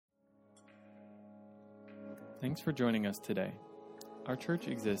Thanks for joining us today. Our church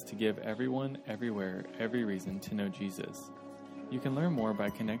exists to give everyone, everywhere, every reason to know Jesus. You can learn more by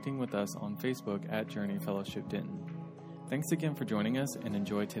connecting with us on Facebook at Journey Fellowship Denton. Thanks again for joining us and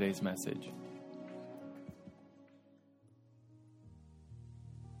enjoy today's message.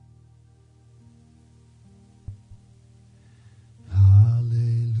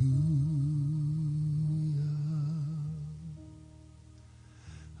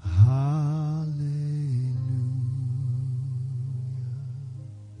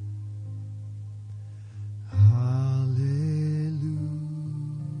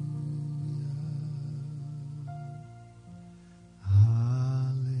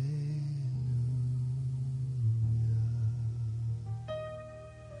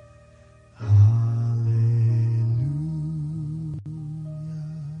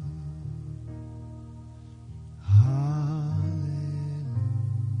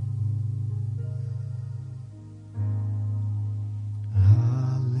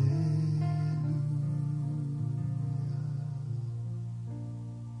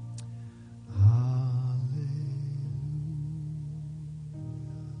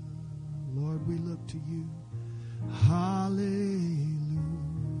 To you. Hallelujah.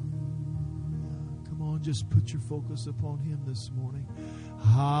 Come on, just put your focus upon Him this morning.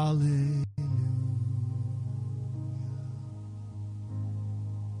 Hallelujah.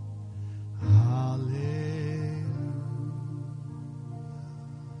 Hallelujah.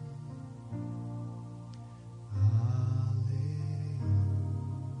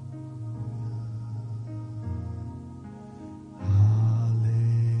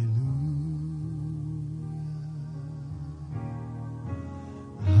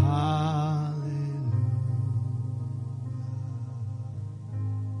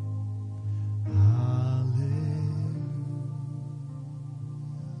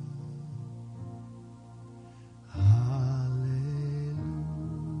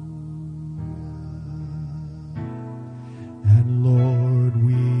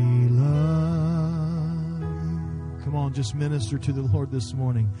 Just minister to the Lord this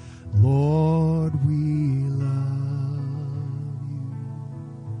morning. Lord, we love you.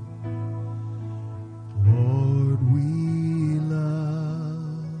 Lord, we love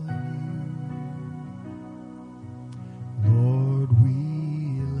you. Lord, we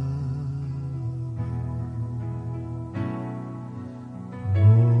love you.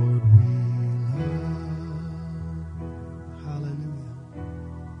 Lord, we love you. Hallelujah.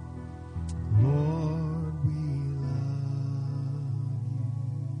 Lord, we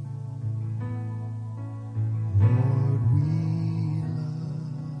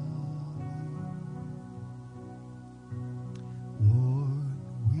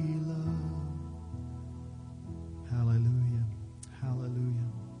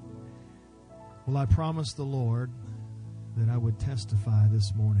Well, I promised the Lord that I would testify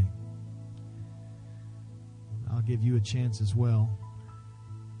this morning. I'll give you a chance as well.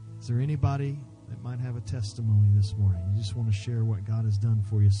 Is there anybody that might have a testimony this morning? You just want to share what God has done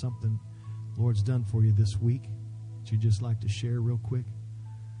for you, something the Lord's done for you this week that you'd just like to share real quick?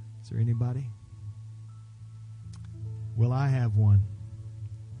 Is there anybody? Well, I have one.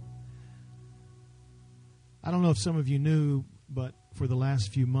 I don't know if some of you knew, but for the last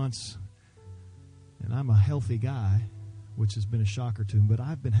few months, and I'm a healthy guy, which has been a shocker to me, but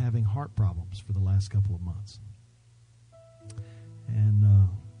I've been having heart problems for the last couple of months. And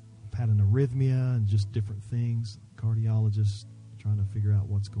I've had an arrhythmia and just different things. Cardiologist trying to figure out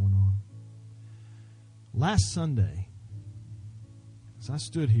what's going on. Last Sunday, as I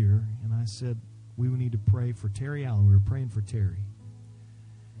stood here and I said, we need to pray for Terry Allen. We were praying for Terry.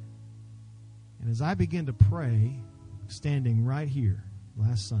 And as I began to pray, standing right here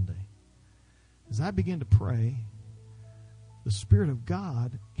last Sunday, as I began to pray, the Spirit of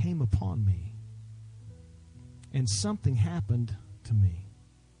God came upon me. And something happened to me.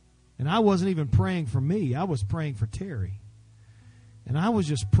 And I wasn't even praying for me. I was praying for Terry. And I was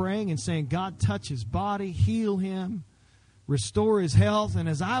just praying and saying, God, touch his body, heal him, restore his health. And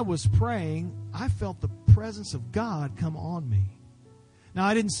as I was praying, I felt the presence of God come on me. Now,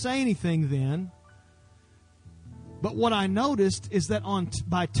 I didn't say anything then. But what I noticed is that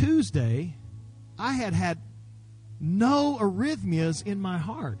by Tuesday, I had no arrhythmias in my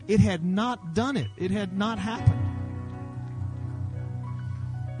heart. It had not done it. It had not happened.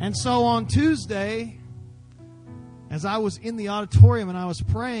 And so on Tuesday, as I was in the auditorium and I was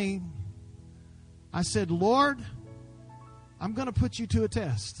praying, I said, Lord, I'm going to put you to a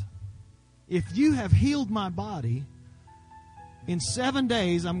test. If you have healed my body, in 7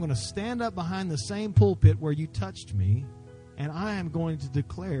 days I'm going to stand up behind the same pulpit where you touched me, and I am going to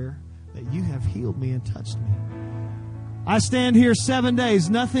declare that you have healed me and touched me. I stand here 7 days,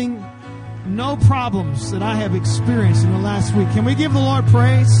 no problems that I have experienced in the last week. Can we give the Lord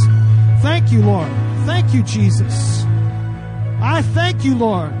praise? Thank you, Lord. Thank you, Jesus. I thank you,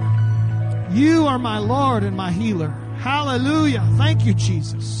 Lord. You are my Lord and my healer. Hallelujah. Thank you,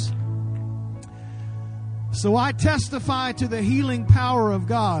 Jesus. So I testify to the healing power of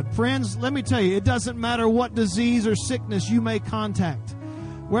God. Friends, let me tell you, it doesn't matter what disease or sickness you may contact,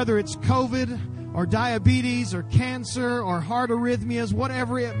 whether it's COVID or diabetes or cancer or heart arrhythmias,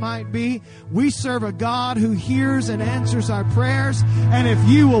 whatever it might be, we serve a God who hears and answers our prayers. And if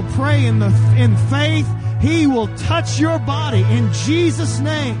you will pray in faith, He will touch your body in Jesus'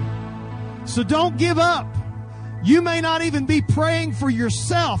 name. So don't give up. You may not even be praying for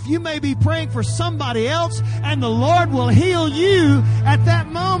yourself. You may be praying for somebody else, and the Lord will heal you at that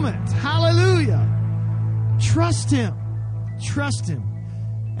moment. Hallelujah. Trust Him. Trust Him.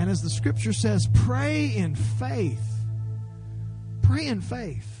 And as the Scripture says, pray in faith. Pray in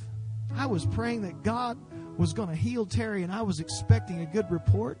faith. I was praying that God was going to heal Terry, and I was expecting a good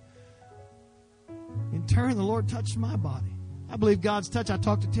report. In turn, the Lord touched my body. I believe God's touch. I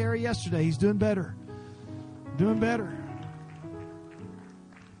talked to Terry yesterday. He's doing better. Doing better.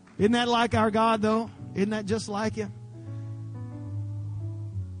 Isn't that like our God, though? Isn't that just like Him?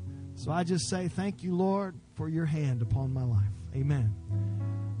 So I just say, thank you, Lord, for your hand upon my life. Amen.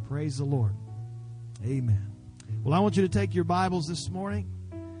 Praise the Lord. Amen. Well, I want you to take your Bibles this morning.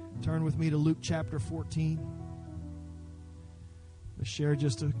 Turn with me to Luke chapter 14. Let's share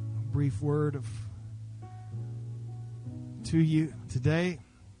just a brief word to you today.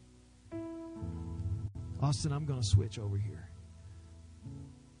 Austin, I'm going to switch over here.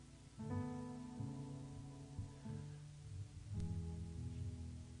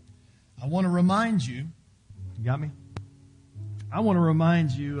 I want to remind you. You got me? I want to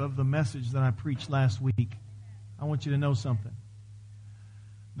remind you of the message that I preached last week. I want you to know something.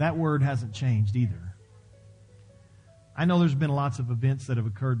 That word hasn't changed either. I know there's been lots of events that have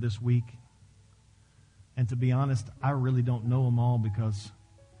occurred this week. And to be honest, I really don't know them all because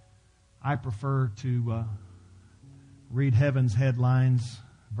I prefer to read heaven's headlines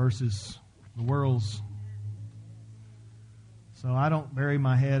versus the world's. So I don't bury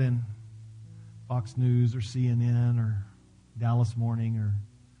my head in Fox News or CNN or Dallas Morning or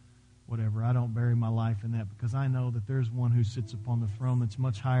whatever. I don't bury my life in that because I know that there's one who sits upon the throne that's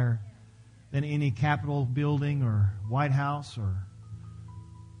much higher than any Capitol building or White House or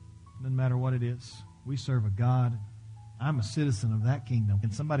doesn't matter what it is. We serve a God. I'm a citizen of that kingdom.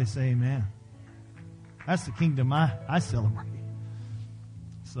 Can somebody say amen? That's the kingdom I celebrate.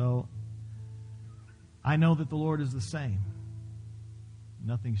 So I know that the Lord is the same.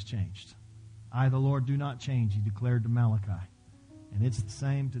 Nothing's changed. I, the Lord, do not change, He declared to Malachi. And it's the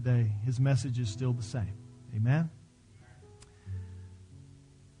same today. His message is still the same. Amen?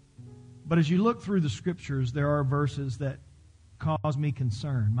 But as you look through the Scriptures, there are verses that cause me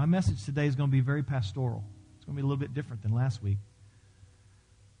concern. My message today is going to be very pastoral. It's going to be a little bit different than last week.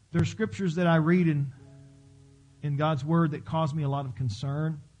 There are Scriptures that I read in God's Word that cause me a lot of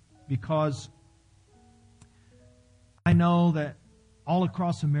concern because I know that all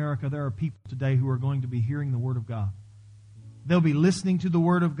across America, there are people today who are going to be hearing the Word of God. They'll be listening to the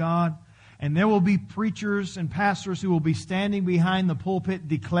Word of God, and there will be preachers and pastors who will be standing behind the pulpit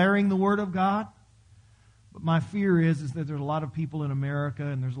declaring the Word of God. But my fear is that there's a lot of people in America,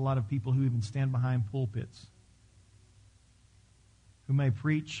 and there's a lot of people who even stand behind pulpits who may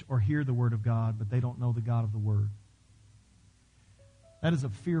preach or hear the Word of God, but they don't know the God of the Word. That is a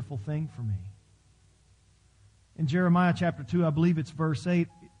fearful thing for me. In Jeremiah chapter 2, I believe it's verse 8,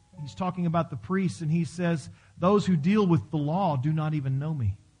 he's talking about the priests, and he says, those who deal with the law do not even know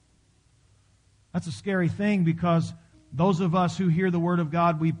me. That's a scary thing because those of us who hear the Word of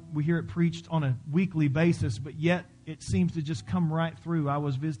God, we hear it preached on a weekly basis, but yet it seems to just come right through. I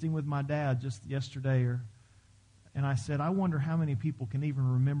was visiting with my dad just yesterday, and I said, I wonder how many people can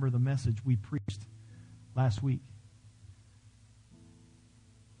even remember the message we preached last week,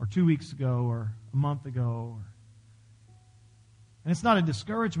 or 2 weeks ago, or a month ago. And it's not a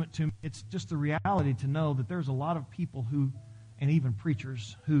discouragement to me. It's just a reality to know that there's a lot of people who, and even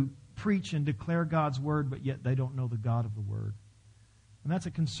preachers, who preach and declare God's Word, but yet they don't know the God of the Word. And that's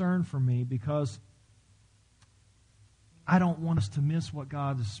a concern for me because I don't want us to miss what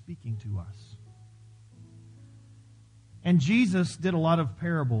God is speaking to us. And Jesus did a lot of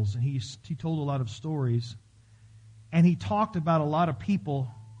parables, and he told a lot of stories, and he talked about a lot of people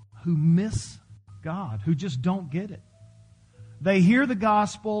who miss God, who just don't get it. They hear the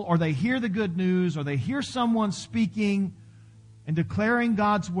gospel, or they hear the good news, or they hear someone speaking and declaring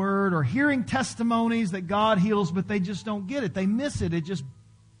God's Word or hearing testimonies that God heals, but they just don't get it. They miss it. It just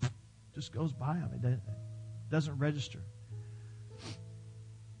goes by them. It doesn't register.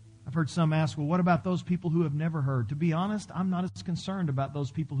 I've heard some ask, well, what about those people who have never heard? To be honest, I'm not as concerned about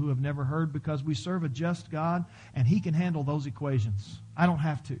those people who have never heard, because we serve a just God and He can handle those equations. I don't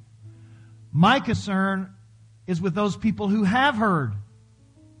have to. My concern is with those people who have heard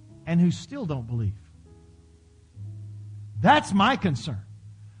and who still don't believe. That's my concern.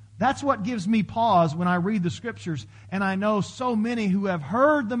 That's what gives me pause when I read the Scriptures and I know so many who have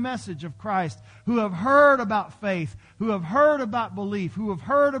heard the message of Christ, who have heard about faith, who have heard about belief, who have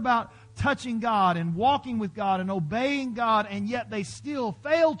heard about touching God and walking with God and obeying God, and yet they still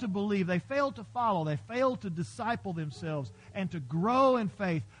fail to believe, they fail to follow, they fail to disciple themselves and to grow in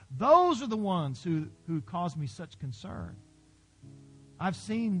faith. Those are the ones who cause me such concern. I've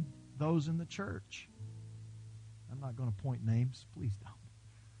seen those in the church. I'm not going to point names. Please don't.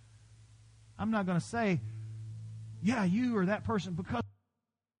 I'm not going to say, yeah, you or that person, because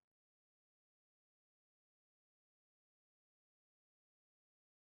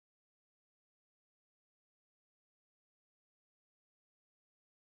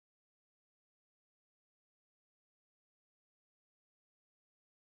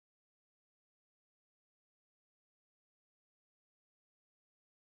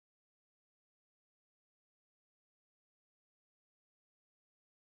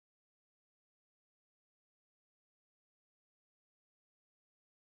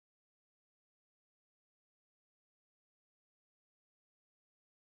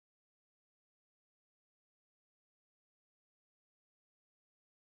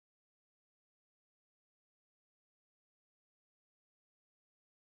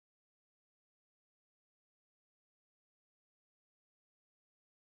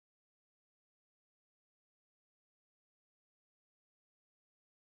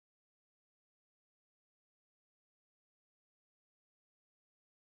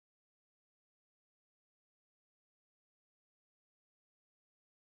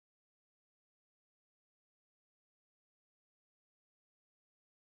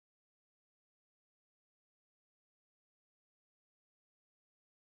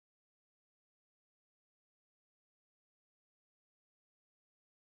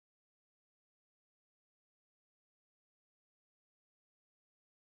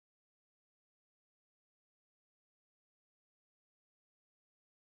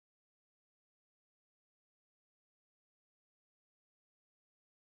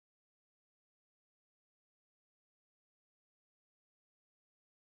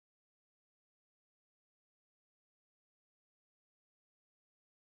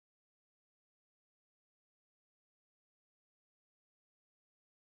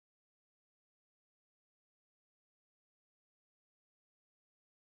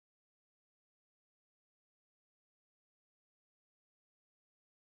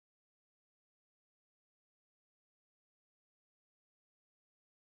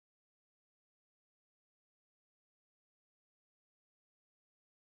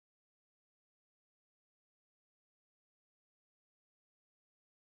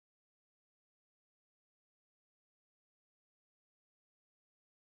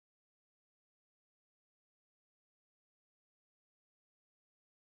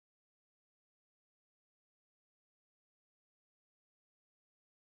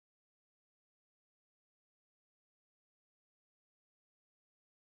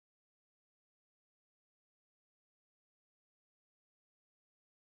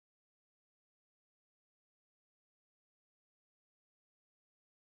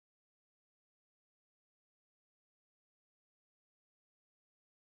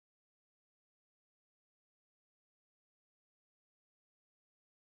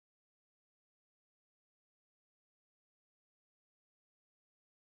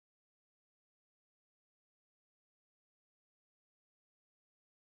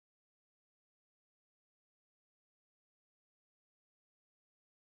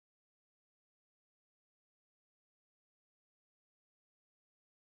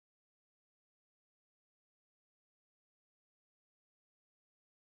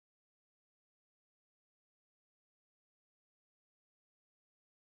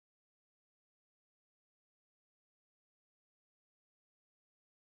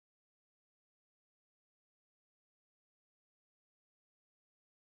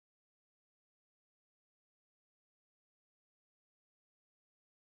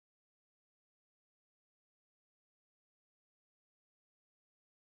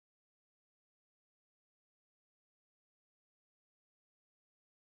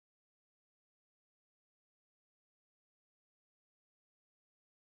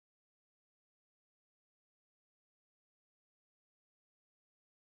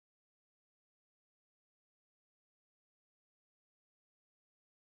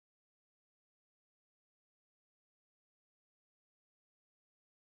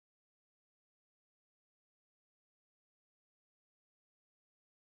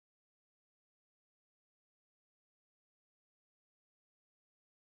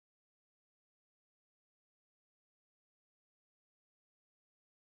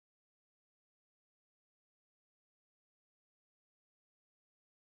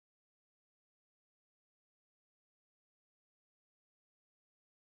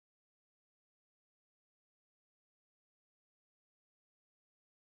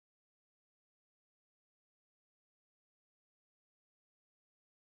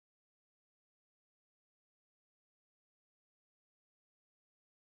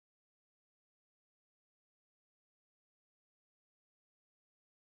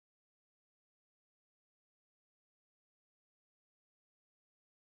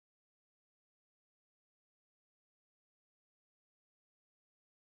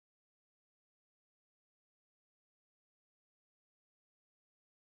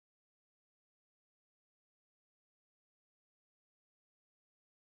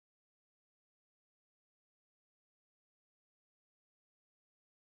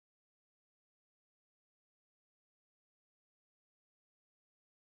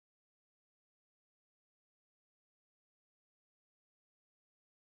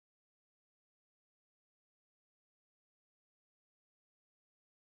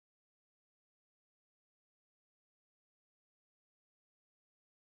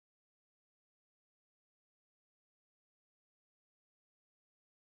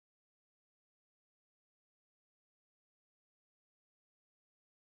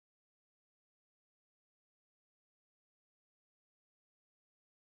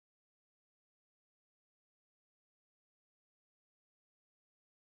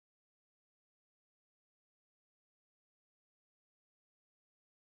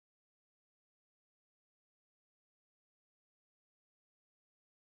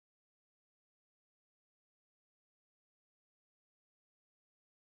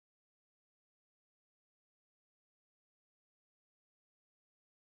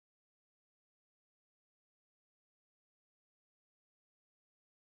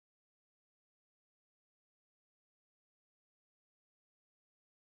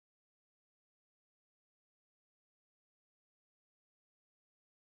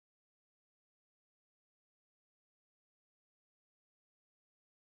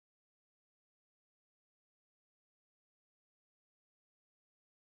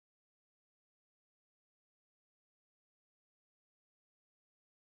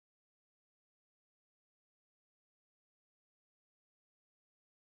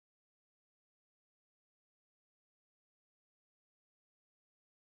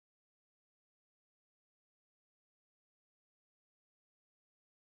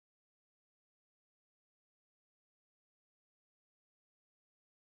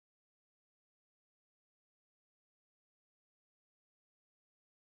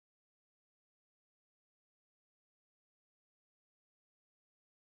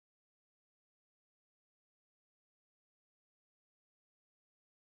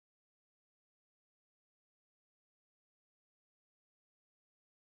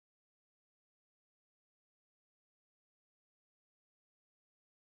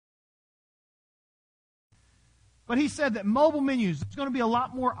But he said that mobile menus, there's going to be a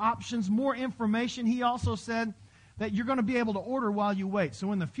lot more options, more information. He also said that you're going to be able to order while you wait.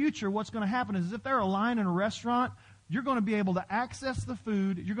 So in the future, what's going to happen is if there's a line in a restaurant, you're going to be able to access the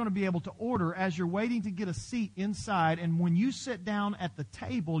food. You're going to be able to order as you're waiting to get a seat inside. And when you sit down at the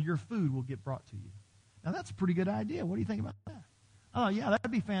table, your food will get brought to you. Now, that's a pretty good idea. What do you think about that? Oh, yeah,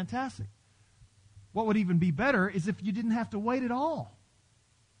 that'd be fantastic. What would even be better is if you didn't have to wait at all.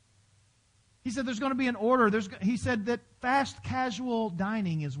 He said there's going to be an order. He said that fast casual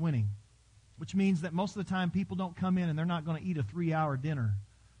dining is winning, which means that most of the time people don't come in and they're not going to eat a 3-hour dinner.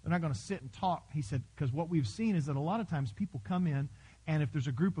 They're not going to sit and talk. He said, because what we've seen is that a lot of times people come in, and if there's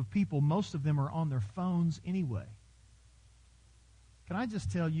a group of people, most of them are on their phones anyway. Can I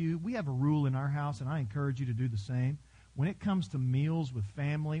just tell you, we have a rule in our house, and I encourage you to do the same. When it comes to meals with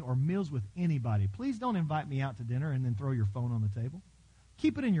family or meals with anybody, please don't invite me out to dinner and then throw your phone on the table.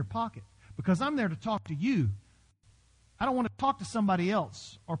 Keep it in your pocket, because I'm there to talk to you. I don't want to talk to somebody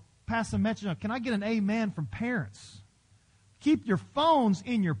else or pass a message on. Can I get an amen from parents? Keep your phones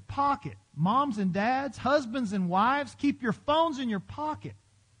in your pocket. Moms and dads, husbands and wives, keep your phones in your pocket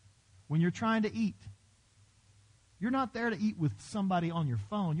when you're trying to eat. You're not there to eat with somebody on your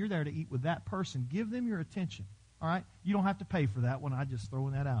phone. You're there to eat with that person. Give them your attention. All right? You don't have to pay for that one. I'm just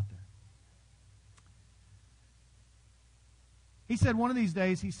throwing that out there. He said one of these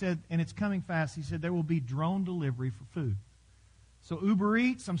days, he said, and it's coming fast, he said there will be drone delivery for food. So Uber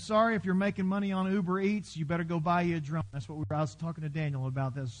Eats, I'm sorry if you're making money on Uber Eats, you better go buy you a drone. That's what I was talking to Daniel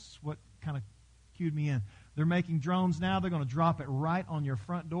about. That's what kind of cued me in. They're making drones now. They're going to drop it right on your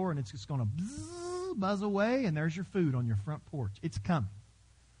front door, and it's just going to buzz away, and there's your food on your front porch. It's coming.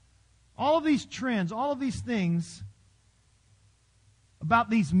 All of these trends, all of these things about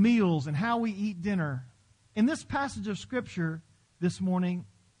these meals and how we eat dinner, in this passage of Scripture this morning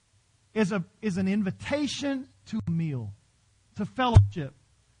is an invitation to a meal, to fellowship,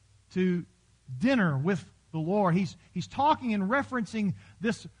 to dinner with the Lord. He's talking and referencing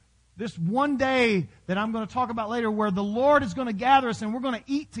this one day that I'm going to talk about later, where the Lord is going to gather us and we're going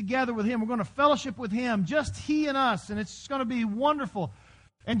to eat together with Him. We're going to fellowship with Him, just He and us, and it's going to be wonderful.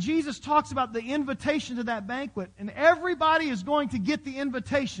 And Jesus talks about the invitation to that banquet, and everybody is going to get the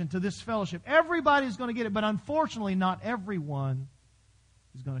invitation to this fellowship. Everybody is going to get it, but unfortunately not everyone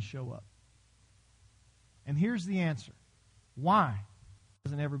is going to show up. And here's the answer. Why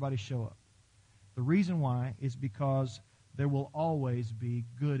doesn't everybody show up? The reason why is because there will always be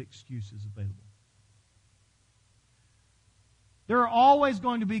good excuses available. There are always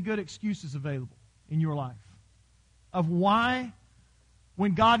going to be good excuses available in your life of why,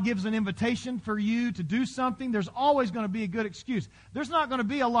 when God gives an invitation for you to do something, there's always going to be a good excuse. There's not going to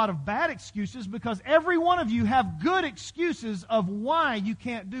be a lot of bad excuses, because every one of you have good excuses of why you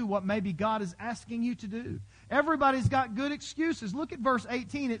can't do what maybe God is asking you to do. Everybody's got good excuses. Look at verse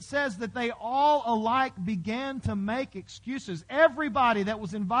 18. It says that they all alike began to make excuses. Everybody that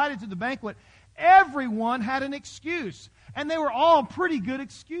was invited to the banquet, everyone had an excuse. And they were all pretty good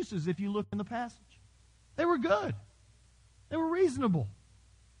excuses if you look in the passage. They were good. They were reasonable.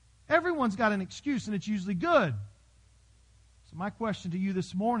 Everyone's got an excuse, and it's usually good. So my question to you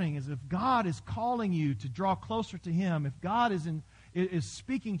this morning is, if God is calling you to draw closer to Him, if God is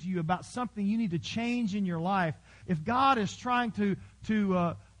speaking to you about something you need to change in your life, if God is trying to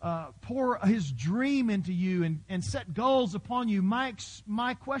pour His dream into you and set goals upon you,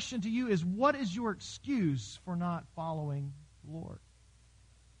 my question to you is, what is your excuse for not following the Lord?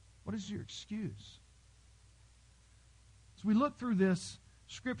 What is your excuse? As we look through this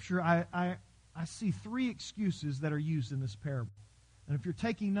Scripture, I see 3 excuses that are used in this parable. And if you're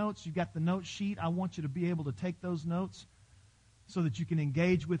taking notes, you've got the note sheet. I want you to be able to take those notes so that you can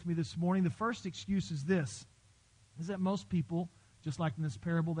engage with me this morning. The first excuse is this, is that most people, just like in this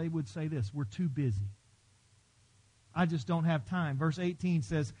parable, they would say this: we're too busy. I just don't have time. Verse 18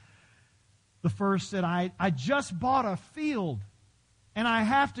 says, the first said, I just bought a field, and I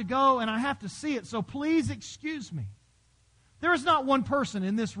have to go and I have to see it, so please excuse me. There is not one person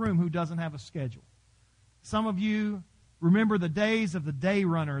in this room who doesn't have a schedule. Some of you remember the days of the day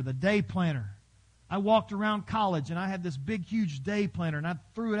runner, the day planner. I walked around college and I had this big, huge day planner, and I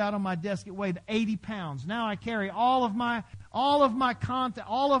threw it out on my desk. It weighed 80 pounds. Now I carry all of my content,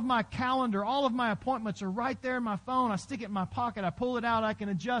 all of my calendar, all of my appointments are right there in my phone. I stick it in my pocket. I pull it out. I can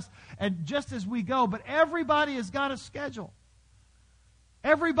adjust, and just as we go. But everybody has got a schedule.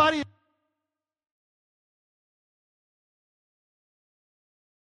 Everybody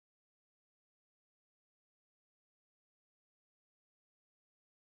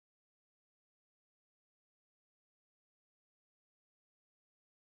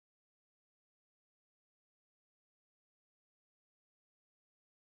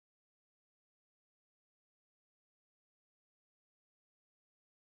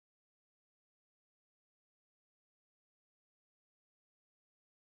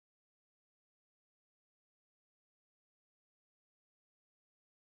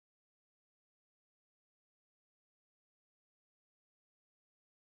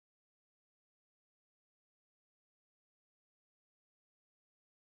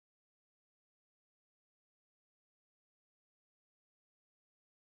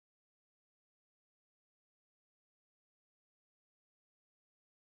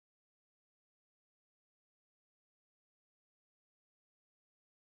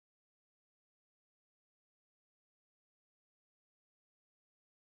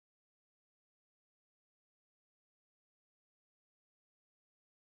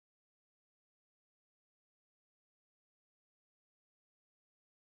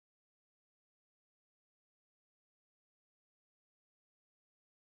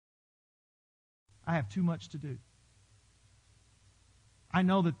I have too much to do. I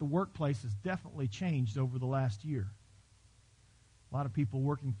know that the workplace has definitely changed over the last year. A lot of people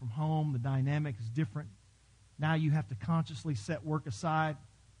working from home. The dynamic is different. Now you have to consciously set work aside.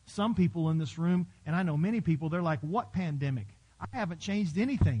 Some people in this room, and I know many people, they're like, what pandemic? I haven't changed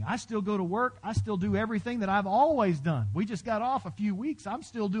anything. I still go to work. I still do everything that I've always done. We just got off a few weeks. I'm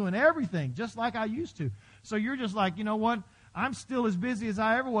still doing everything just like I used to. So you're just like, you know what? I'm still as busy as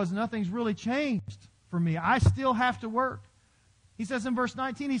I ever was. Nothing's really changed for me. I still have to work. He says in verse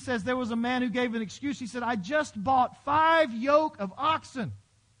 19, he says, there was a man who gave an excuse. He said, I just bought 5 yoke of oxen.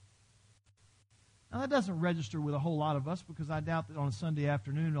 Now, that doesn't register with a whole lot of us because I doubt that on a Sunday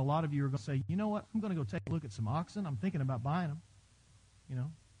afternoon, a lot of you are going to say, you know what, I'm going to go take a look at some oxen. I'm thinking about buying them. You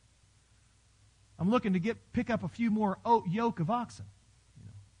know, I'm looking to pick up a few more yoke of oxen. You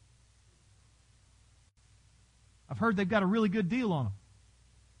know, I've heard they've got a really good deal on them.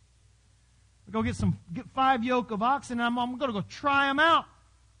 Go get 5 yoke of oxen, and I'm going to go try them out.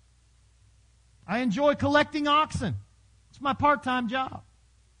 I enjoy collecting oxen. It's my part-time job.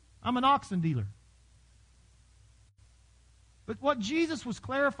 I'm an oxen dealer. But what Jesus was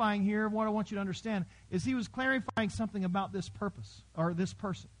clarifying here, what I want you to understand, is he was clarifying something about this purpose, or this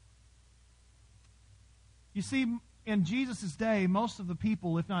person. You see, in Jesus' day, most of the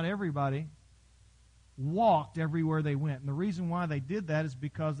people, if not everybody, walked everywhere they went. And the reason why they did that is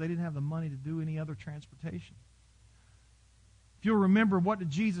because they didn't have the money to do any other transportation. If you'll remember, what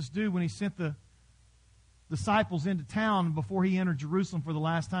did Jesus do when he sent the disciples into town before he entered Jerusalem for the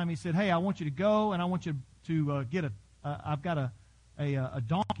last time? He said, hey, I want you to go and I want you to get I've got a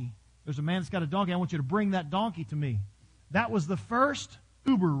donkey. There's a man that's got a donkey. I want you to bring that donkey to me. That was the first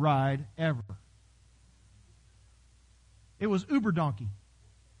Uber ride ever. It was Uber donkey.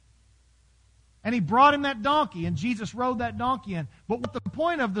 And he brought him that donkey, and Jesus rode that donkey in. But what the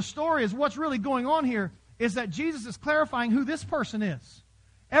point of the story is, what's really going on here is that Jesus is clarifying who this person is.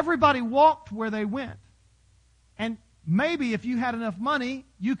 Everybody walked where they went. And maybe if you had enough money,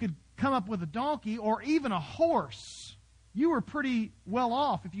 you could come up with a donkey or even a horse. You were pretty well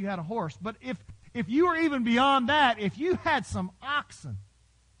off if you had a horse. But if you were even beyond that, if you had some oxen.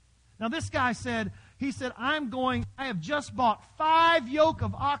 Now this guy said, I have just bought 5 yoke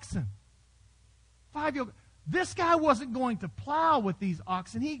of oxen. 5 yoke. This guy wasn't going to plow with these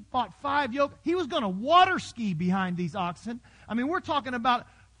oxen. He bought 5 yoke. He was going to water ski behind these oxen. I mean, we're talking about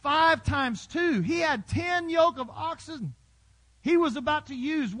 5 times 2. He had 10 yoke of oxen he was about to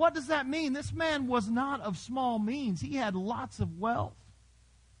use. What does that mean? This man was not of small means. He had lots of wealth.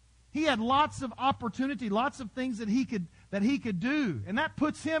 He had lots of opportunity, lots of things that he could do. And that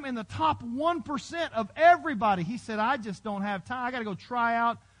puts him in the top 1% of everybody. He said, I just don't have time. I got to go try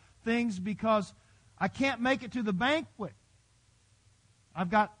out things because I can't make it to the banquet. I've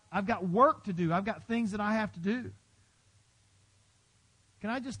got work to do. I've got things that I have to do. Can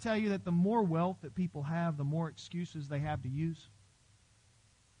I just tell you that the more wealth that people have, the more excuses they have to use?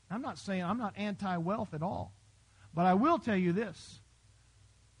 I'm not anti-wealth at all. But I will tell you this.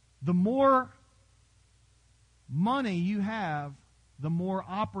 The more money you have, the more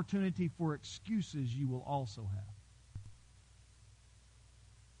opportunity for excuses you will also have.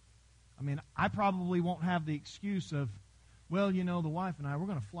 I mean, I probably won't have the excuse of, well, you know, the wife and I, we're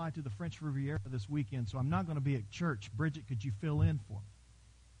going to fly to the French Riviera this weekend, so I'm not going to be at church. Bridget, could you fill in for me?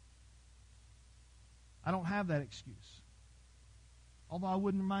 I don't have that excuse. Although I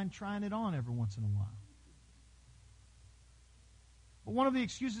wouldn't mind trying it on every once in a while. But one of the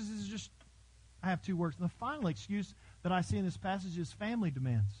excuses is just, I have 2 words. And the final excuse that I see in this passage is family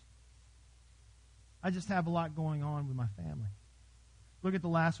demands. I just have a lot going on with my family. Look at the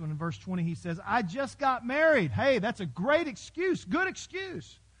last one. In verse 20, he says, I just got married. Hey, that's a great excuse. Good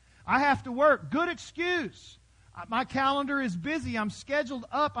excuse. I have to work. Good excuse. My calendar is busy. I'm scheduled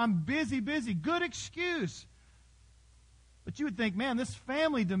up. I'm busy. Good excuse. But you would think, man, this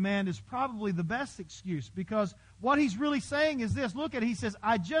family demand is probably the best excuse, because what he's really saying is this. Look at it. He says,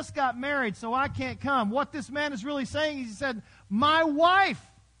 I just got married, so I can't come. What this man is really saying is, he said, my wife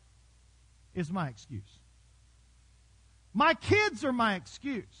is my excuse. My kids are my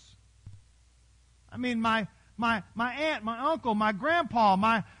excuse. I mean, my aunt, my uncle, my grandpa,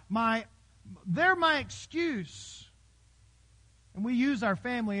 they're my excuse. And we use our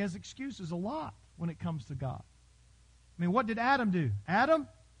family as excuses a lot when it comes to God. I mean, what did Adam do? Adam,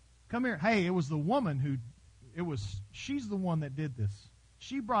 come here. Hey, it was the woman she's the one that did this.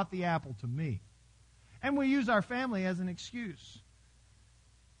 She brought the apple to me. And we use our family as an excuse.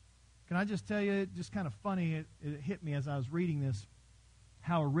 Can I just tell you, it's just kind of funny, it hit me as I was reading this,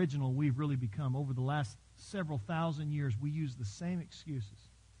 how original we've really become. Over the last several thousand years, we use the same excuses.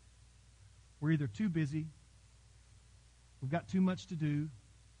 We're either too busy, we've got too much to do,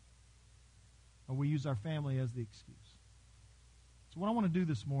 or we use our family as the excuse. So what I want to do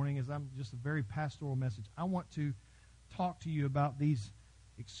this morning is I'm just a very pastoral message. I want to talk to you about these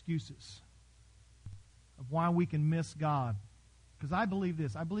excuses of why we can miss God. Because I believe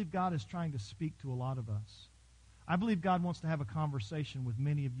this. I believe God is trying to speak to a lot of us. I believe God wants to have a conversation with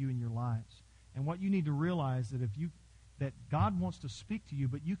many of you in your lives. And what you need to realize that God wants to speak to you,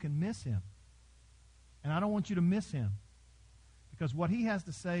 but you can miss Him. And I don't want you to miss Him. Because what He has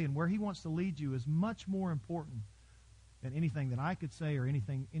to say and where He wants to lead you is much more important than anything that I could say or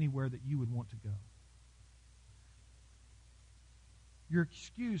anything anywhere that you would want to go. Your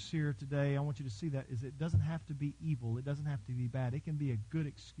excuse here today, I want you to see that, is it doesn't have to be evil. It doesn't have to be bad. It can be a good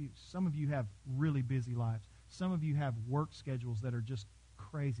excuse. Some of you have really busy lives. Some of you have work schedules that are just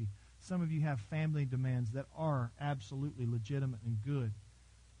crazy. Some of you have family demands that are absolutely legitimate and good.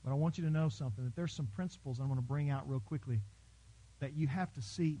 But I want you to know something, that there's some principles I'm going to bring out real quickly that you have to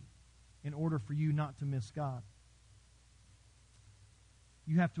see in order for you not to miss God.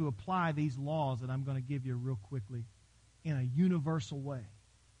 You have to apply these laws that I'm going to give you real quickly in a universal way.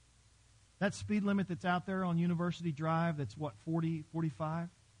 That speed limit that's out there on University Drive, that's what, 40, 45?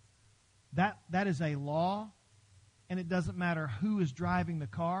 That is a law, and it doesn't matter who is driving the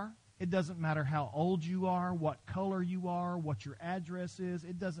car. It doesn't matter how old you are, what color you are, what your address is.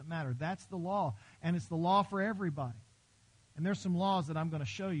 It doesn't matter. That's the law, and it's the law for everybody. And there's some laws that I'm going to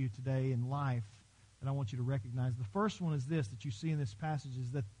show you today in life that I want you to recognize. The first one is this, that you see in this passage,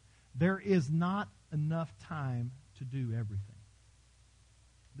 is that there is not enough time to do everything.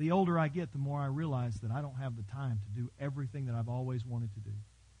 The older I get, the more I realize that I don't have the time to do everything that I've always wanted to do.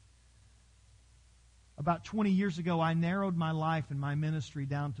 About 20 years ago, I narrowed my life and my ministry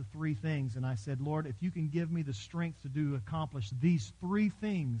down to 3 things, and I said, Lord, if you can give me the strength to accomplish these 3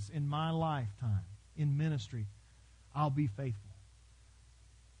 things in my lifetime in ministry, I'll be faithful.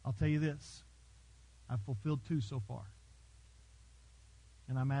 I'll tell you this, I've fulfilled 2 so far.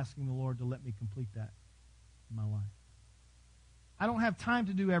 And I'm asking the Lord to let me complete that in my life. I don't have time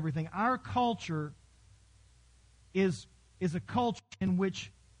to do everything. Our culture is a culture in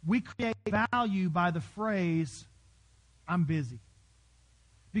which we create value by the phrase, I'm busy.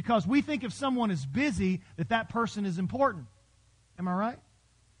 Because we think if someone is busy, that person is important. Am I right?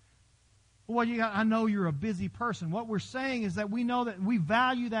 Well, I know you're a busy person. What we're saying is that we know that we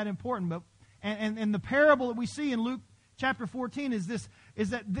value that important. But and the parable that we see in Luke chapter 14 is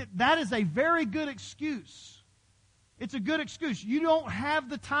that is a very good excuse. It's a good excuse. You don't have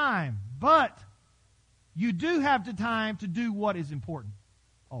the time, but you do have the time to do what is important.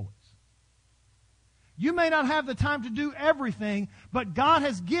 Always. You may not have the time to do everything, but God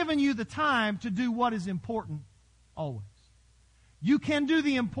has given you the time to do what is important. Always. You can do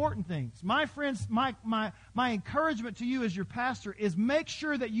the important things. My friends, my encouragement to you as your pastor is make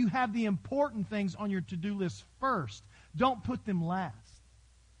sure that you have the important things on your to-do list first. Don't put them last.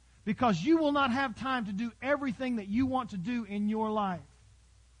 Because you will not have time to do everything that you want to do in your life.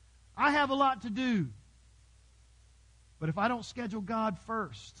 I have a lot to do. But if I don't schedule God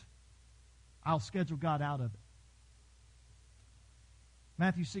first, I'll schedule God out of it.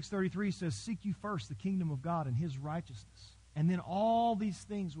 Matthew 6:33 says, seek you first the kingdom of God and His righteousness, and then all these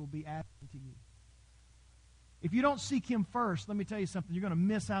things will be added to you. If you don't seek Him first, let me tell you something, you're going to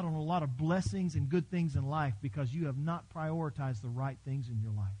miss out on a lot of blessings and good things in life because you have not prioritized the right things in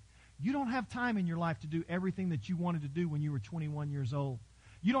your life. You don't have time in your life to do everything that you wanted to do when you were 21 years old.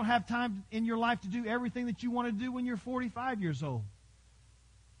 You don't have time in your life to do everything that you wanted to do when you're 45 years old.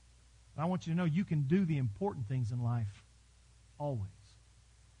 But I want you to know you can do the important things in life always.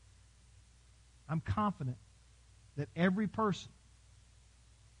 I'm confident that every person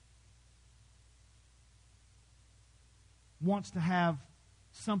wants to have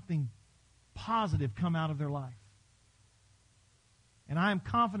something positive come out of their life. And I am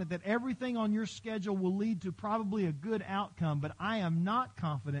confident that everything on your schedule will lead to probably a good outcome, but I am not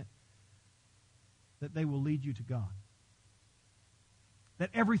confident that they will lead you to God. That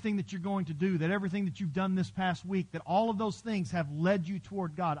everything that you're going to do, that everything that you've done this past week, that all of those things have led you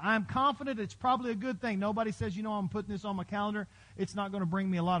toward God. I am confident it's probably a good thing. Nobody says, I'm putting this on my calendar. It's not going to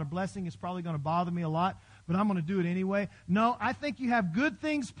bring me a lot of blessing. It's probably going to bother me a lot, but I'm going to do it anyway. No, I think you have good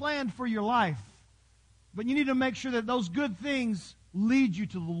things planned for your life, but you need to make sure that those good things lead you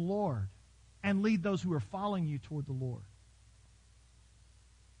to the Lord and lead those who are following you toward the Lord.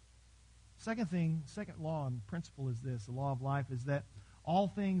 Second law and principle is this, the law of life, is that all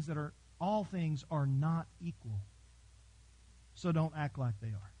things are not equal. So don't act like they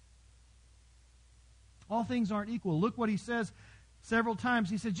are. All things aren't equal. Look what he says several times.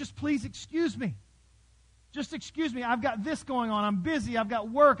 He said, just please excuse me. Just excuse me. I've got this going on. I'm busy. I've got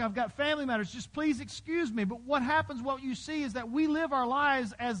work. I've got family matters. Just please excuse me. But what happens, what you see, is that we live our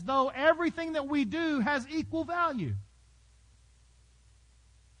lives as though everything that we do has equal value.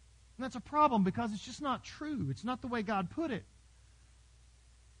 And that's a problem because it's just not true. It's not the way God put it.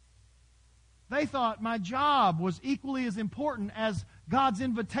 They thought my job was equally as important as God's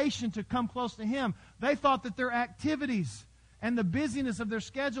invitation to come close to Him. They thought that their activities and the busyness of their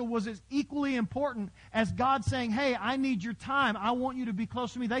schedule was as equally important as God saying, hey, I need your time. I want you to be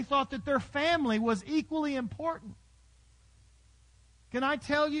close to me. They thought that their family was equally important. Can I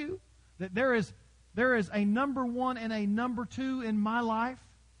tell you that there is a number one and a number two in my life?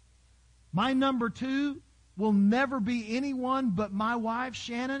 My number two will never be anyone but my wife,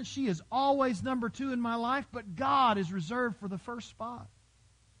 Shannon. She is always number two in my life, but God is reserved for the first spot.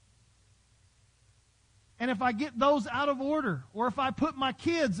 And if I get those out of order, or if I put my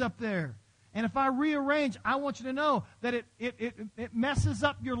kids up there, and if I rearrange, I want you to know that it messes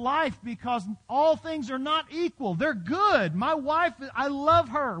up your life because all things are not equal. They're good. My wife, I love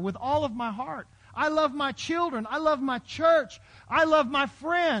her with all of my heart. I love my children. I love my church. I love my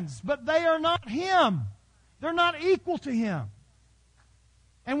friends. But they are not Him. They're not equal to Him.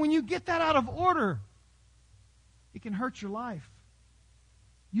 And when you get that out of order, it can hurt your life.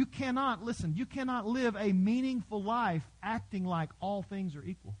 You cannot live a meaningful life acting like all things are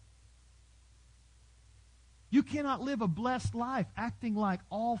equal. You cannot live a blessed life acting like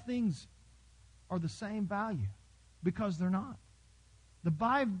all things are the same value, because they're not.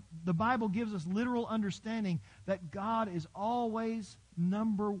 The Bible gives us literal understanding that God is always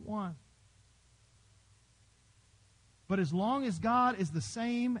number one. But as long as God is the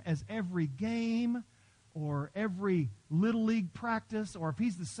same as every game or every little league practice, or if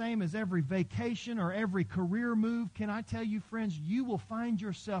He's the same as every vacation or every career move, can I tell you, friends, you will find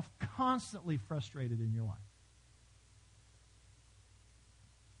yourself constantly frustrated in your life.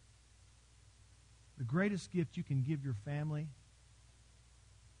 The greatest gift you can give your family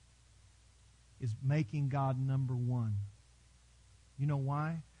is making God number one. You know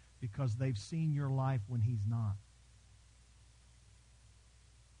why? Because they've seen your life when He's not.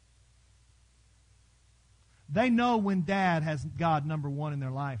 They know when dad has God number one in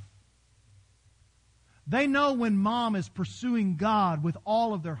their life. They know when mom is pursuing God with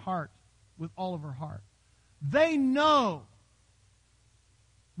all of their heart, with all of her heart. They know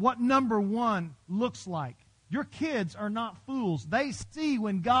what number one looks like. Your kids are not fools. They see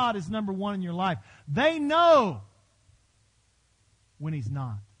when God is number one in your life. They know when He's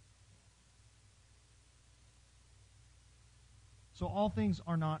not. So all things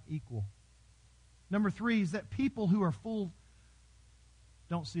are not equal. Number 3 is that people who are full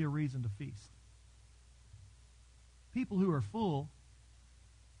don't see a reason to feast. People who are full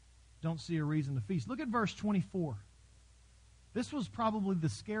don't see a reason to feast. Look at verse 24. This was probably the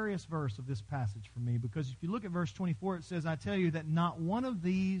scariest verse of this passage for me, because if you look at verse 24, it says, I tell you that not one of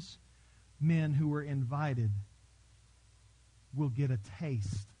these men who were invited will get a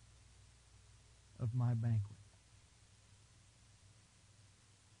taste of my banquet.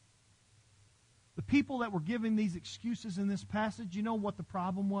 The people that were giving these excuses in this passage, you know what the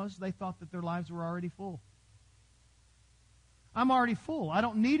problem was? They thought that their lives were already full. I'm already full. I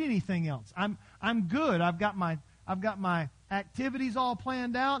don't need anything else. I'm good. I've got my activities all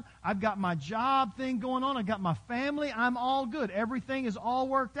planned out. I've got my job thing going on. I've got my family. I'm all good. Everything is all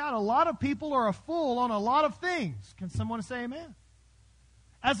worked out. A lot of people are full on a lot of things. Can someone say amen?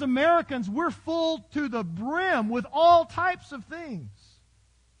 As Americans, we're full to the brim with all types of things.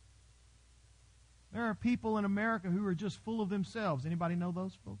 There are people in America who are just full of themselves. Anybody know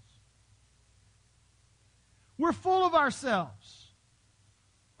those folks? We're full of ourselves.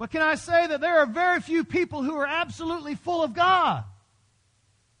 But can I say that there are very few people who are absolutely full of God?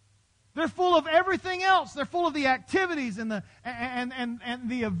 They're full of everything else. They're full of the activities and the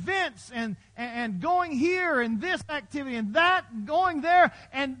events and going here and this activity and that and going there.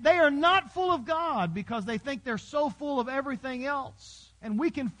 And they are not full of God because they think they're so full of everything else. And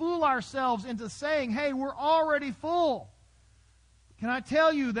we can fool ourselves into saying, hey, we're already full. Can I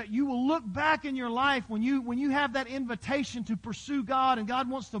tell you that you will look back in your life when you have that invitation to pursue God and God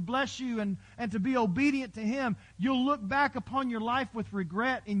wants to bless you and to be obedient to Him, you'll look back upon your life with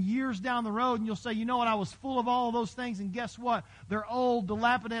regret in years down the road and you'll say, you know what, I was full of all of those things and guess what? They're old,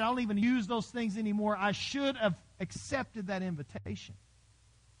 dilapidated, I don't even use those things anymore. I should have accepted that invitation.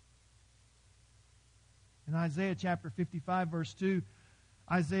 In Isaiah chapter 55 verse 2,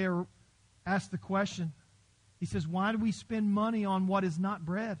 Isaiah asked the question, he says, why do we spend money on what is not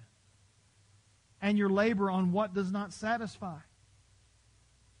bread, and your labor on what does not satisfy?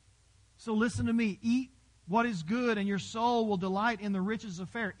 So listen to me. Eat what is good, and your soul will delight in the riches of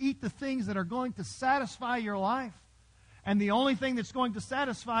fare. Eat the things that are going to satisfy your life. And the only thing that's going to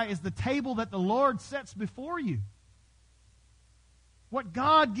satisfy is the table that the Lord sets before you. What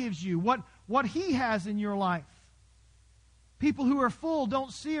God gives you, what He has in your life. People who are full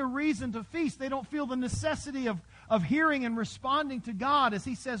don't see a reason to feast. They don't feel the necessity of hearing and responding to God as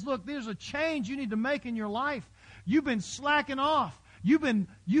He says, look, there's a change you need to make in your life. You've been slacking off. You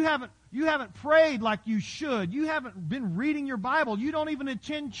haven't prayed like you should. You haven't been reading your Bible. You don't even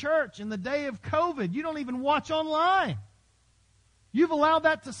attend church in the day of COVID. You don't even watch online. You've allowed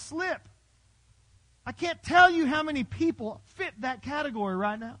that to slip. I can't tell you how many people fit that category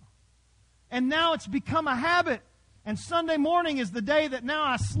right now. And now it's become a habit. And Sunday morning is the day that now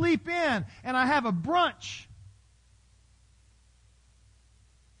I sleep in and I have a brunch.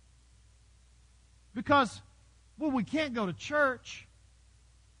 Because, well, we can't go to church.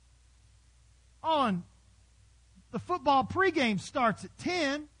 On the football pregame starts at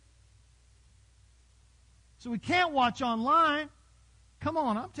 10. So we can't watch online. Come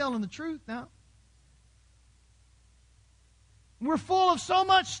on, I'm telling the truth now. We're full of so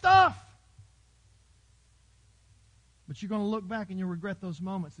much stuff. But you're going to look back and you'll regret those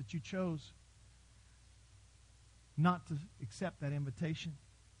moments that you chose not to accept that invitation.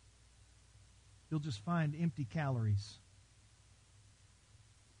 You'll just find empty calories.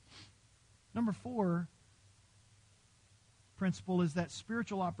 Number 4 principle is that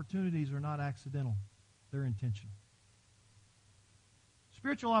spiritual opportunities are not accidental. They're intentional.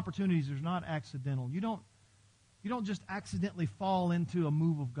 Spiritual opportunities are not accidental. You don't just accidentally fall into a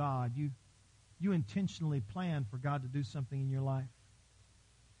move of God. You intentionally plan for God to do something in your life.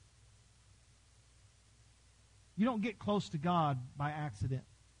 You don't get close to God by accident.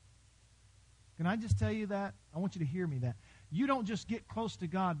 Can I just tell you that? I want you to hear me that. You don't just get close to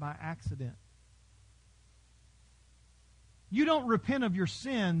God by accident. You don't repent of your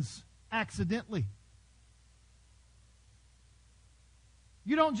sins accidentally.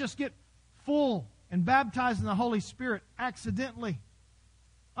 You don't just get full and baptized in the Holy Spirit accidentally.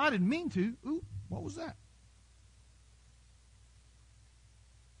 I didn't mean to. Ooh, what was that?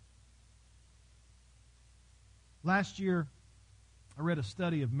 Last year, I read a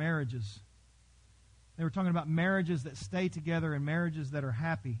study of marriages. They were talking about marriages that stay together and marriages that are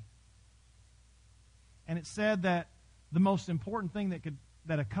happy. And it said that the most important thing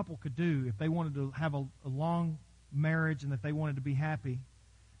that a couple could do if they wanted to have a long marriage and that they wanted to be happy,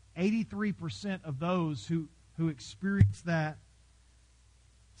 83% of those who experienced that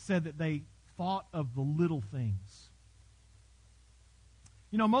said that they thought of the little things.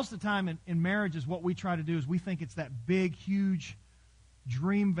 You know, most of the time in marriages, what we try to do is we think it's that big, huge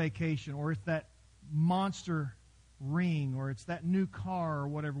dream vacation, or it's that monster ring, or it's that new car or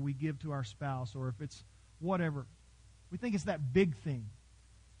whatever we give to our spouse, or if it's whatever. We think it's that big thing.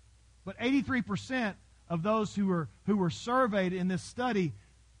 But 83% of those who were surveyed in this study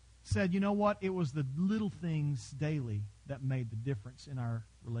said, you know what? It was the little things daily that made the difference in our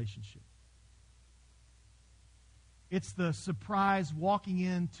relationship. It's the surprise walking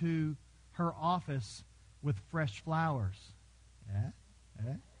into her office with fresh flowers. Yeah?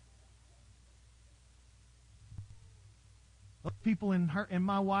 Those people in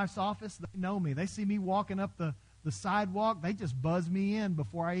my wife's office, they know me. They see me walking up the sidewalk, they just buzz me in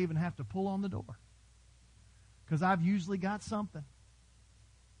before I even have to pull on the door. Because I've usually got something.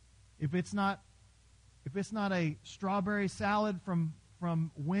 If it's not a strawberry salad from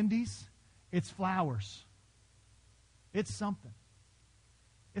Wendy's, it's flowers. It's something.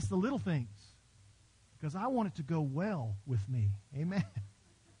 It's the little things. Because I want it to go well with me. Amen.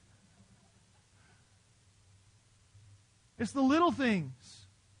 It's the little things.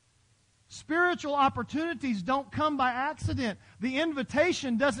 Spiritual opportunities don't come by accident. The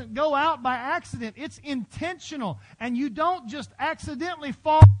invitation doesn't go out by accident. It's intentional. And you don't just accidentally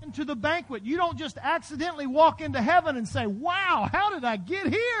fall into the banquet. You don't just accidentally walk into heaven and say, wow, how did I get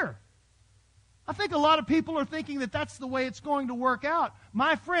here? I think a lot of people are thinking that that's the way it's going to work out.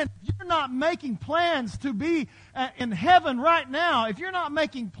 My friend, if you're not making plans to be in heaven right now, if you're not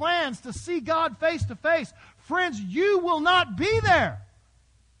making plans to see God face to face, friends, you will not be there.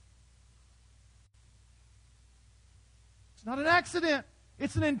 It's not an accident.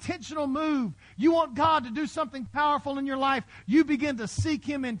 It's an intentional move. You want God to do something powerful in your life, you begin to seek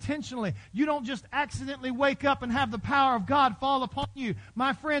Him intentionally. You don't just accidentally wake up and have the power of God fall upon you.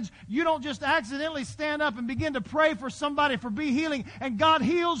 My friends, you don't just accidentally stand up and begin to pray for somebody for be healing and God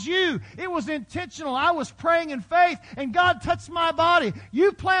heals you. It was intentional. I was praying in faith and God touched my body.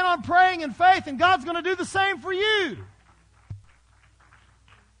 You plan on praying in faith and God's going to do the same for you.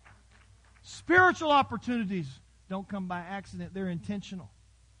 Spiritual opportunities don't come by accident. They're intentional.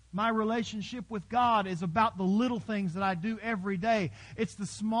 My relationship with God is about the little things that I do every day. It's the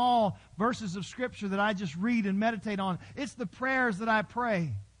small verses of Scripture that I just read and meditate on. It's the prayers that I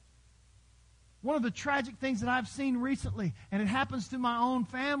pray. One of the tragic things that I've seen recently, and it happens to my own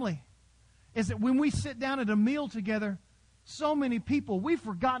family, is that when we sit down at a meal together, so many people, we've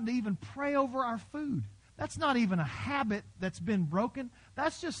forgotten to even pray over our food. That's not even a habit that's been broken.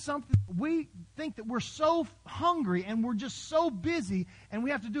 That's just something we think that we're so hungry and we're just so busy and we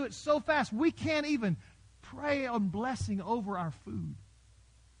have to do it so fast. We can't even pray a blessing over our food.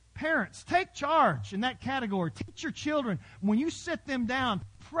 Parents, take charge in that category. Teach your children, when you sit them down,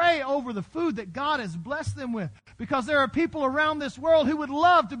 pray over the food that God has blessed them with. Because there are people around this world who would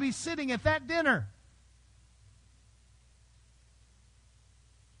love to be sitting at that dinner.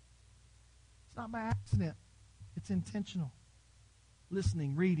 It's not by accident. It's intentional.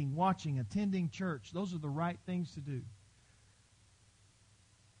 Listening, reading, watching, attending church. Those are the right things to do.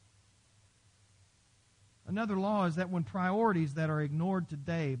 Another law is that when priorities that are ignored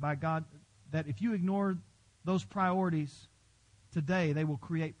today by God, that if you ignore those priorities today, they will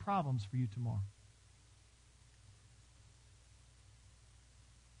create problems for you tomorrow.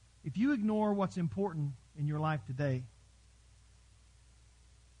 If you ignore what's important in your life today,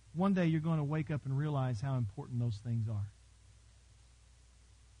 one day you're going to wake up and realize how important those things are.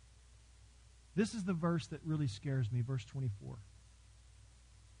 This is the verse that really scares me, verse 24.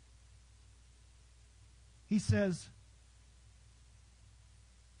 He says,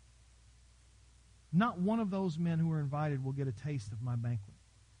 not one of those men who are invited will get a taste of my banquet.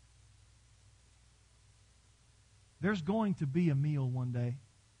 There's going to be a meal one day,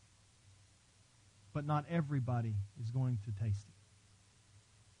 but not everybody is going to taste it.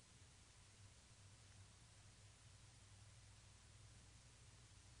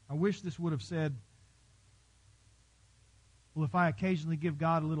 I wish this would have said, well, if I occasionally give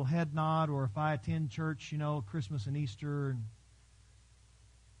God a little head nod, or if I attend church, Christmas and Easter, and,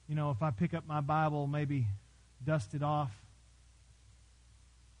 if I pick up my Bible, maybe dust it off,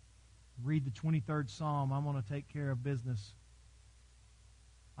 read the 23rd Psalm, I'm going to take care of business.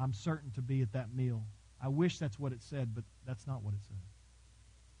 I'm certain to be at that meal. I wish that's what it said, but that's not what it said.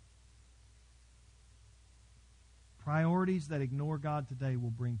 Priorities that ignore God today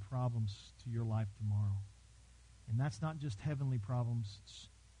will bring problems to your life tomorrow. And that's not just heavenly problems, it's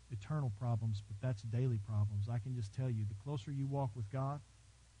eternal problems, but that's daily problems. I can just tell you, the closer you walk with God,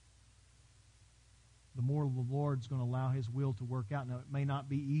 the more the Lord's going to allow His will to work out. Now, it may not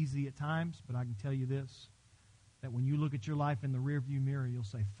be easy at times, but I can tell you this, that when you look at your life in the rearview mirror, you'll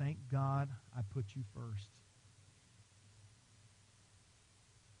say, thank God I put you first.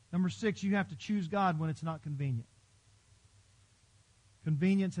 Number 6, you have to choose God when it's not convenient.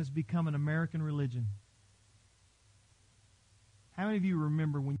 Convenience has become an American religion. How many of you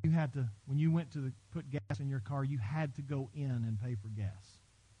remember when you went to put gas in your car, you had to go in and pay for gas?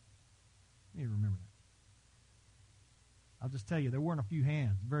 You remember that. I'll just tell you, there weren't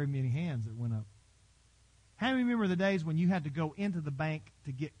very many hands that went up. How many remember the days when you had to go into the bank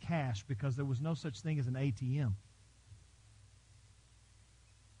to get cash because there was no such thing as an ATM?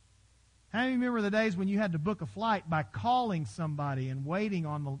 How many remember the days when you had to book a flight by calling somebody and waiting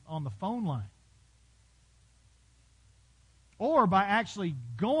on the phone line? Or by actually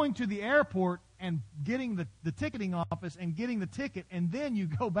going to the airport and getting the ticketing office and getting the ticket, and then you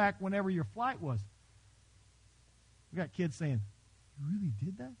go back whenever your flight was. We got kids saying, you really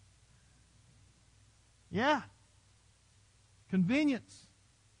did that? Yeah. Convenience.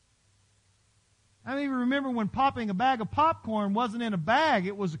 How many of you remember when popping a bag of popcorn wasn't in a bag,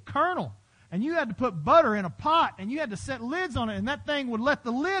 it was a kernel? And you had to put butter in a pot, and you had to set lids on it, and that thing would let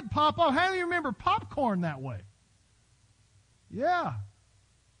the lid pop off. How many of you remember popcorn that way? Yeah.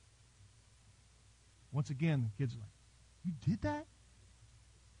 Once again, the kids are like, you did that?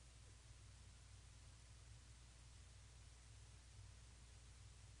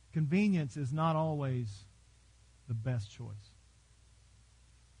 Convenience is not always the best choice.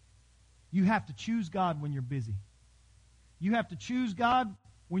 You have to choose God when you're busy. You have to choose God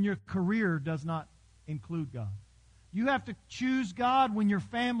when your career does not include God. You have to choose God when your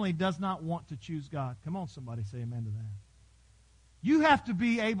family does not want to choose God. Come on, somebody say amen to that. You have to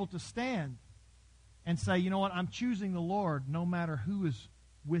be able to stand and say, you know what, I'm choosing the Lord no matter who is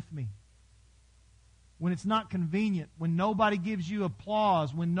with me. When it's not convenient, when nobody gives you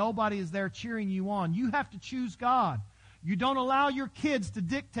applause, when nobody is there cheering you on, you have to choose God. You don't allow your kids to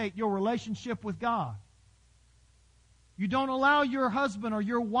dictate your relationship with God. You don't allow your husband or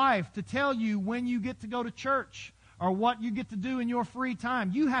your wife to tell you when you get to go to church or what you get to do in your free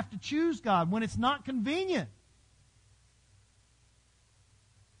time. You have to choose God when it's not convenient.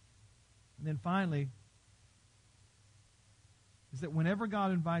 And then finally, is that whenever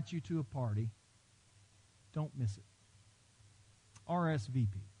God invites you to a party, don't miss it. RSVP.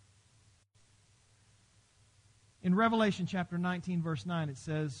 In Revelation chapter 19, verse 9, it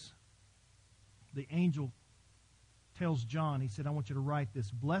says, the angel tells John, he said, I want you to write this.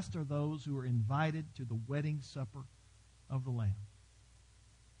 Blessed are those who are invited to the wedding supper of the Lamb.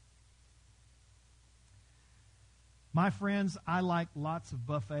 My friends, I like lots of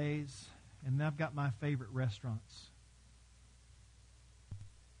buffets, and I've got my favorite restaurants.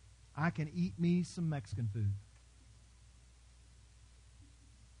 I can eat me some Mexican food.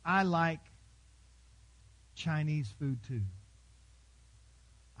 I like Chinese food too.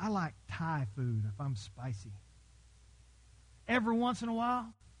 I like Thai food if I'm spicy. Every once in a while,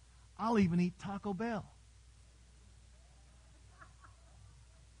 I'll even eat Taco Bell.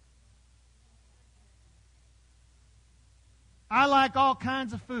 I like all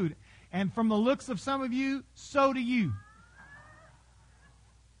kinds of food. And from the looks of some of you, so do you.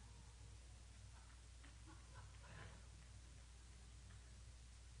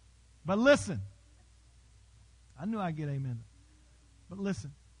 But listen, I knew I'd get amen. But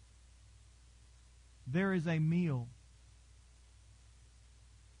listen, there is a meal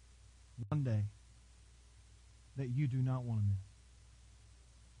one day that you do not want to miss.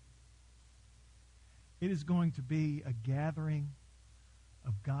 It is going to be a gathering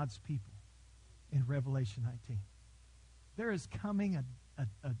of God's people in Revelation 19. There is coming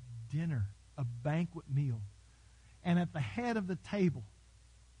a dinner, a banquet meal. And at the head of the table,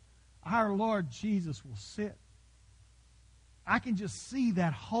 our Lord Jesus will sit. I can just see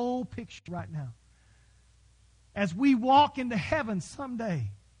that whole picture right now. As we walk into heaven someday,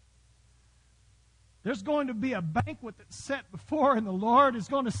 there's going to be a banquet that's set before, and the Lord is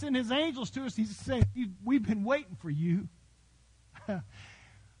going to send His angels to us. He's saying, we've been waiting for you.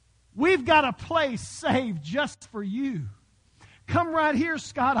 We've got a place saved just for you. Come right here,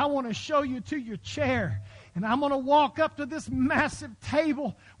 Scott. I want to show you to your chair. And I'm going to walk up to this massive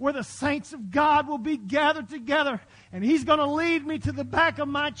table where the saints of God will be gathered together. And He's going to lead me to the back of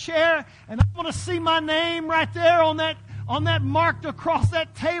my chair. And I'm going to see my name right there on that marked across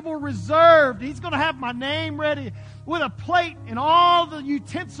that table, reserved. He's going to have my name ready with a plate and all the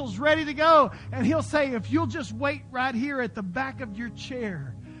utensils ready to go. And He'll say, if you'll just wait right here at the back of your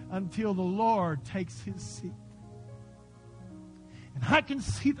chair until the Lord takes His seat. And I can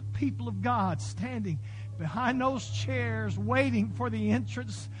see the people of God standing behind those chairs waiting for the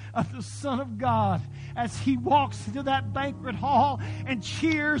entrance of the Son of God as He walks into that banquet hall, and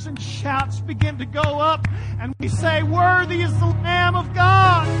cheers and shouts begin to go up, and we say, worthy is the Lamb of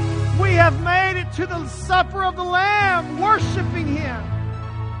God. We have made it to the supper of the Lamb, worshiping Him.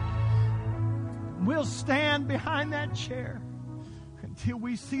 We'll stand behind that chair until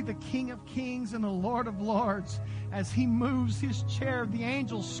we see the King of Kings and the Lord of Lords. As He moves His chair, the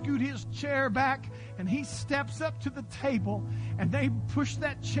angels scoot His chair back, and He steps up to the table, and they push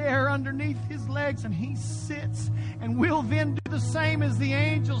that chair underneath His legs, and He sits. And we'll then do the same as the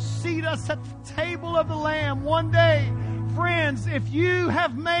angels, seat us at the table of the Lamb one day. Friends, if you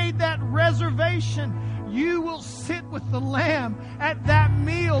have made that reservation, you will sit with the Lamb at that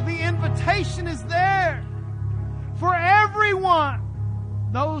meal. The invitation is there for everyone.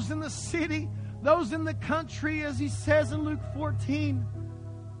 Those in the city, those in the country, as He says in Luke 14.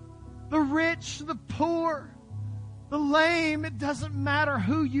 The rich, the poor, the lame. It doesn't matter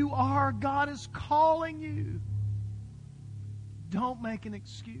who you are. God is calling you. Don't make an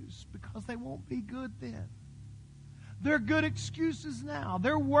excuse, because they won't be good then. They're good excuses now.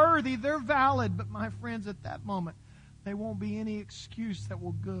 They're worthy. They're valid. But my friends, at that moment, there won't be any excuse that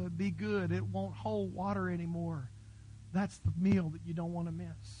will be good. It won't hold water anymore. That's the meal that you don't want to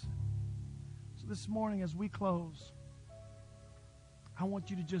miss. So this morning, as we close, I want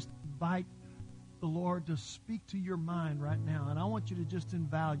you to just invite the Lord to speak to your mind right now. And I want you to just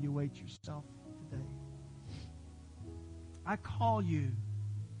evaluate yourself today. I call you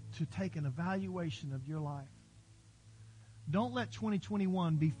to take an evaluation of your life. Don't let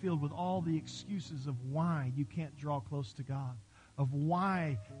 2021 be filled with all the excuses of why you can't draw close to God, of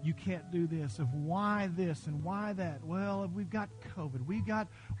why you can't do this, of why this and why that. Well, we've got COVID. We've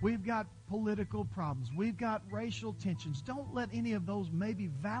got political problems. We've got racial tensions. Don't let any of those maybe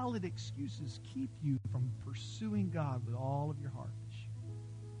valid excuses keep you from pursuing God with all of your heart.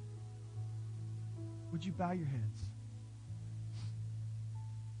 Would you bow your heads?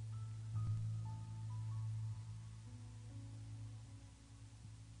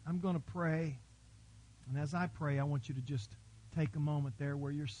 I'm going to pray. And as I pray, I want you to just take a moment there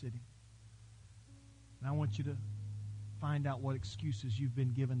where you're sitting. And I want you to find out what excuses you've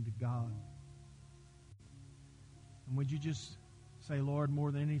been given to God. And would you just say, Lord,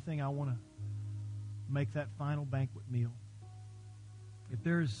 more than anything, I want to make that final banquet meal. If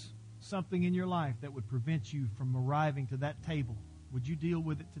there's something in your life that would prevent you from arriving to that table, would you deal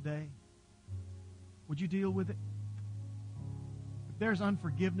with it today? Would you deal with it? If there's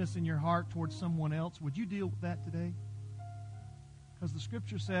unforgiveness in your heart towards someone else, would you deal with that today? Because the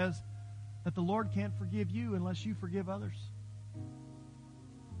Scripture says that the Lord can't forgive you unless you forgive others.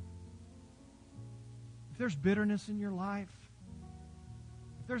 If there's bitterness in your life,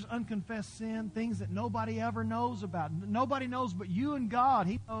 if there's unconfessed sin, things that nobody ever knows about, nobody knows but you and God,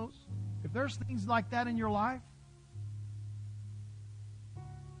 He knows. If there's things like that in your life,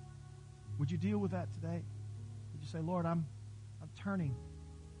 would you deal with that today? Would you say, Lord, I'm turning.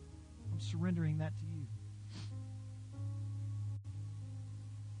 I'm surrendering that to you.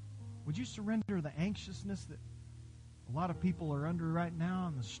 Would you surrender the anxiousness that a lot of people are under right now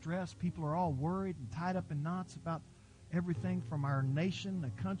and the stress? People are all worried and tied up in knots about everything from our nation,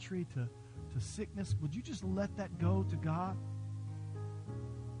 the country, to sickness. Would you just let that go to God?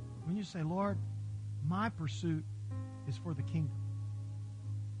 When you say, Lord, my pursuit is for the kingdom.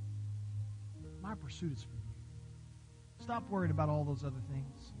 My pursuit is for you. Stop worrying about all those other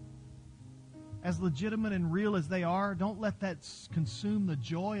things. As legitimate and real as they are, don't let that consume the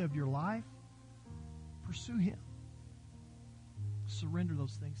joy of your life. Pursue Him. Surrender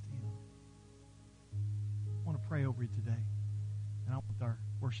those things to Him. I want to pray over you today. And I want our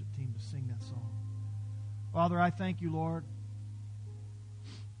worship team to sing that song. Father, I thank you, Lord,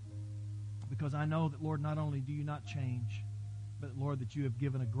 because I know that, Lord, not only do you not change, but, Lord, that you have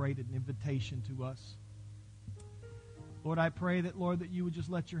given a great invitation to us. Lord, I pray that, Lord, that you would just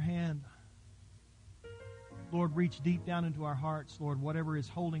let your hand, Lord, reach deep down into our hearts, Lord, whatever is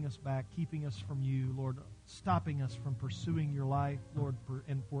holding us back, keeping us from you, Lord, stopping us from pursuing your life, Lord,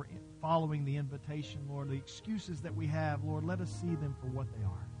 and for following the invitation, Lord, the excuses that we have, Lord, let us see them for what they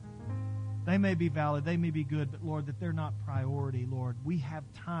are. They may be valid, they may be good, but, Lord, that they're not priority, Lord. We have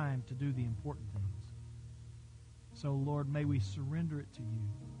time to do the important things. So, Lord, may we surrender it to you.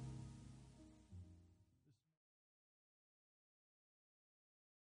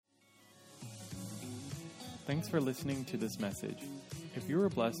 Thanks for listening to this message. If you were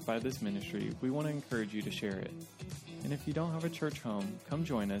blessed by this ministry, we want to encourage you to share it. And if you don't have a church home, come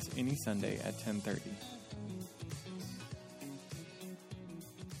join us any Sunday at 10:30.